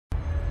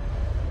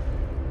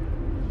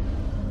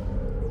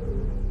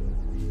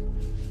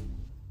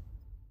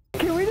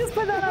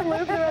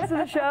Luke the rest of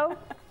the show?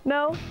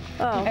 No?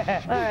 Oh, all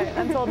right.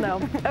 I'm told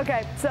no.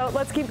 Okay, so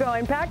let's keep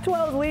going.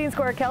 Pac-12's leading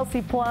scorer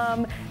Kelsey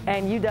Plum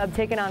and UW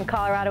taking on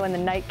Colorado in the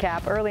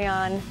nightcap. Early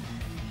on,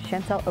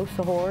 Chantel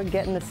Osahor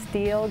getting the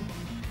steal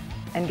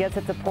and gets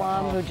it to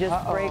Plum, who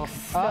just breaks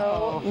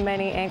so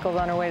many ankles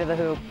on her way to the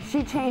hoop.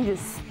 She changes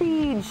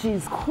speed.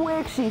 She's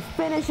quick. She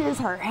finishes.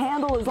 Her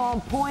handle is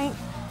on point.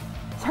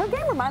 Her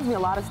game reminds me a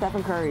lot of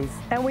Stephen Curry's.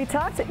 And we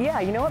talked, yeah,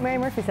 you know what? Mary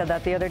Murphy said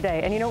that the other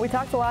day. And you know, we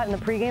talked a lot in the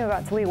pregame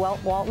about Talia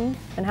Walton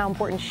and how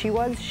important she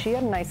was. She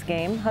had a nice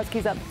game.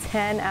 Huskies up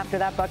 10 after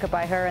that bucket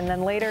by her. And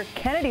then later,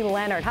 Kennedy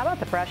Leonard. How about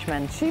the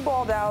freshman? She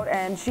balled out,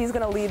 and she's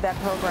going to lead that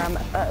program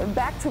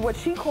back to what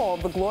she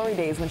called the glory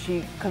days when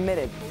she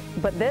committed.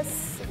 But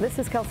this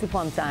is Kelsey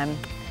Plum time.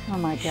 Oh,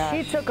 my gosh.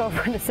 She took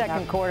over in the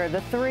second quarter.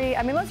 The three,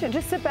 I mean, let's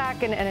just sit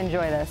back and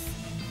enjoy this,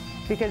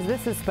 because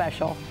this is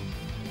special.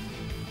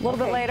 A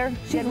little bit later.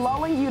 She's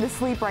lulling you to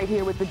sleep right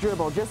here with the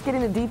dribble, just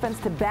getting the defense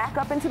to back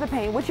up into the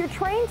paint, which you're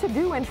trained to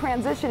do in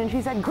transition. And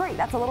she said, great,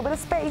 that's a little bit of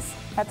space.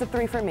 That's a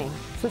 3 for me.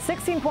 So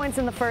 16 points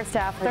in the first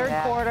half. Third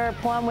quarter,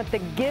 Plum with the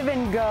give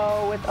and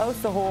go with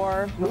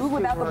Osahor. Move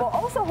without the ball.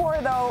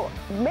 Osahor, though,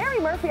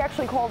 Mary Murphy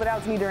actually called it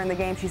out to me during the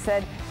game. She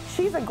said,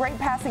 she's a great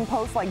passing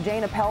post like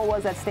Jane Appel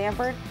was at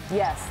Stanford.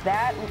 Yes,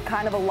 that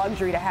kind of a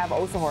luxury to have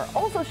Osahor.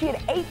 Also, she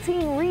had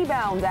 18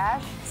 rebounds,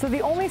 Ash. So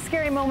the only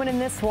scary moment in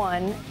this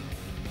one,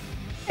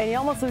 and you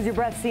almost lose your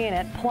breath seeing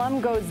it, Plum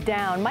goes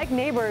down. Mike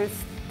Neighbors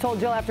told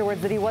Jill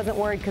afterwards that he wasn't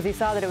worried because he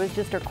saw that it was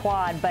just her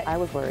quad. But I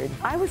was worried.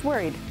 I was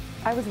worried.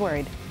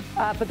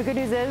 But the good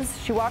news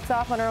is she walks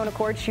off on her own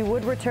accord. She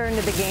would return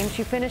to the game.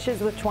 She finishes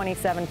with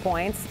 27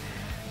 points.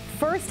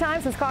 First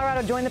time since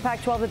Colorado joined the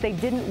Pac-12 that they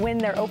didn't win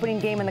their opening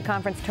game in the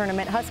conference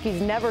tournament.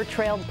 Huskies never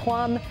trailed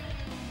Plum.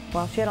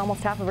 Well, she had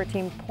almost half of her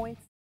team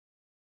points.